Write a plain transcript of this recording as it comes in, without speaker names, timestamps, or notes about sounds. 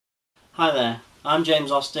Hi there, I'm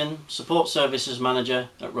James Austin, Support Services Manager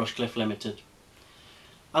at Rushcliff Limited.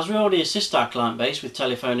 As we already assist our client base with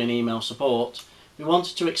telephone and email support, we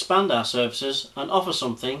wanted to expand our services and offer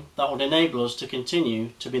something that would enable us to continue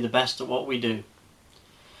to be the best at what we do.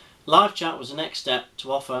 LiveChat was the next step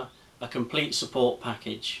to offer a complete support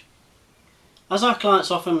package. As our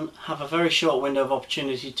clients often have a very short window of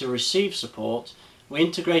opportunity to receive support, we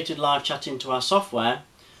integrated LiveChat into our software,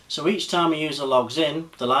 so each time a user logs in,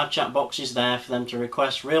 the LiveChat box is there for them to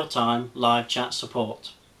request real-time LiveChat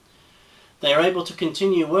support. They are able to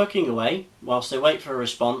continue working away whilst they wait for a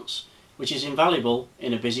response, which is invaluable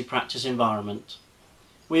in a busy practice environment.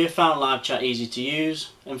 We have found LiveChat easy to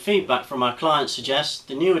use, and feedback from our clients suggests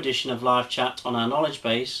the new addition of LiveChat on our knowledge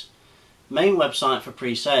base, main website for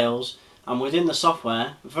pre-sales, and within the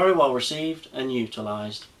software very well received and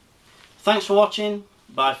utilised. Thanks for watching,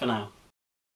 bye for now.